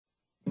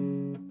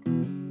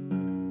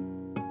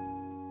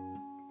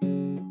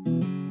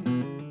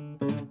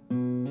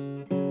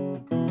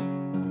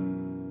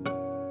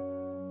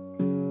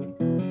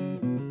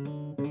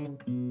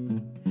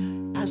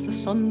as the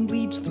sun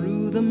bleeds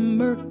through the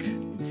murk.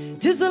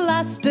 'Tis the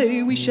last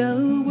day we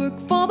shall work,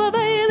 for the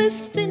veil is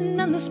thin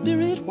and the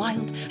spirit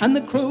wild, and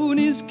the crone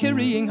is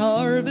carrying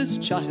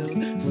harvest child.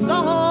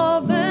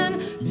 Samhain,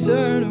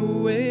 turn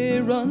away,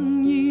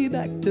 run ye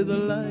back to the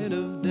light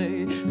of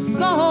day.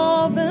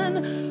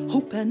 Samhain,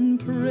 hope and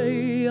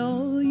pray,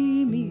 all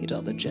ye meet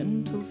are the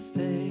gentle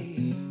fae.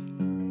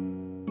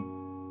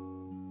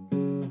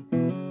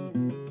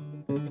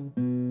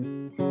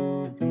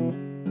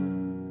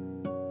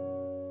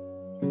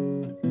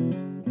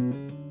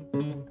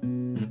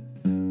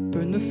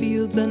 Burn the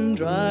fields and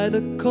dry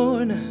the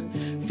corn,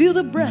 feel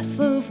the breath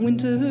of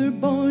winter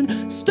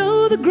born.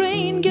 Stow the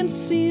grain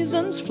 'gainst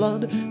season's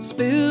flood,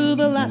 spill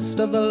the last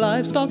of the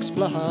livestock's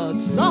blood.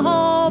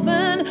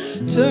 Samhain,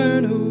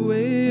 turn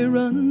away,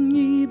 run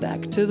ye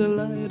back to the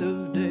light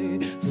of day.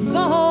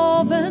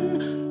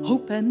 Samhain,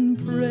 hope and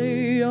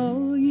pray,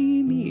 all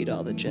ye meet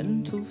are the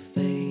gentle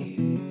fae.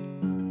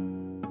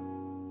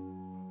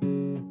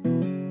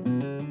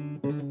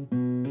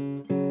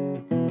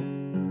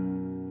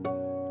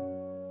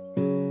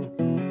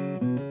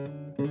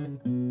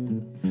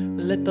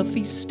 Let the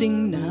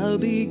feasting now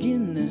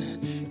begin.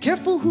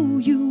 Careful who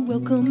you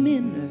welcome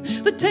in.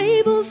 The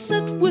table's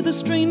set with a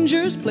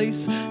stranger's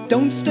place.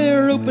 Don't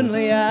stare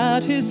openly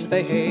at his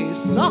face.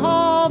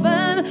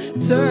 Samhain,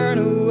 turn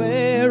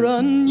away,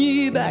 run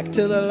ye back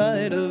to the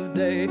light of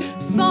day.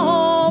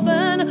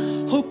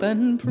 Samhain, hope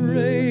and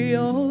pray,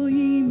 all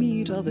ye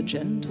meet are the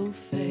gentle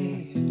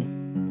fae.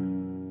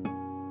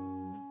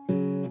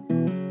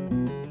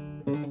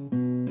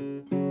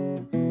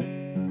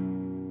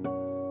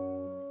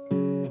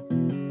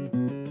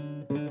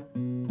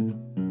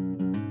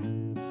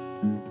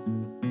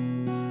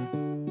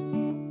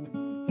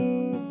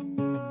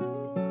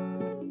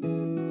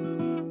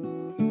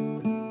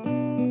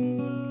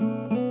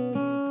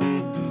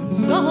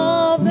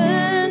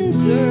 Samhain,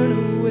 turn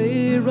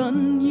away,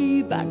 run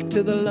ye back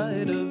to the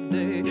light of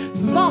day.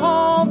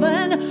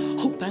 Samhain,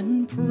 hope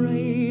and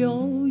pray,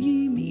 all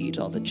ye meet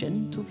are the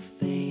gentle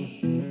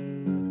fae.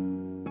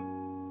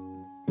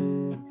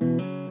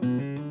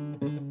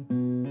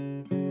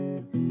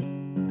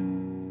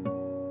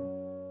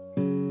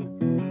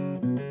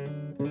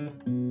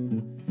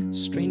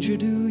 Stranger,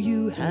 do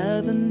you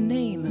have a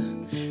name?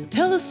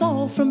 Tell us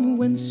all from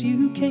whence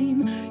you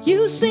came.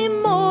 You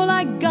seem more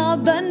like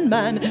God than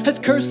man. Has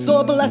curse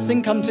or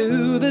blessing come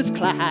to this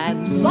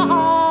clan?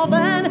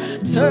 Samhain,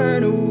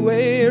 turn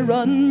away,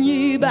 run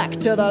ye back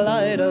to the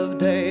light of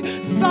day.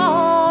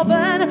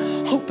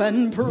 Samhain, hope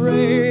and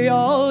pray,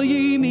 all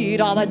ye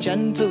meet are the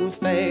gentle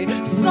fae.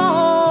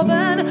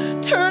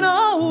 Samhain, turn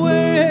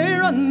away,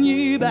 run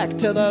ye back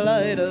to the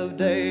light of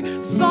day.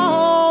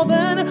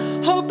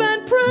 Samhain, hope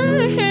and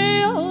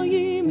pray, all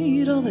ye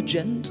meet are the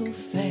gentle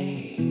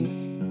fae.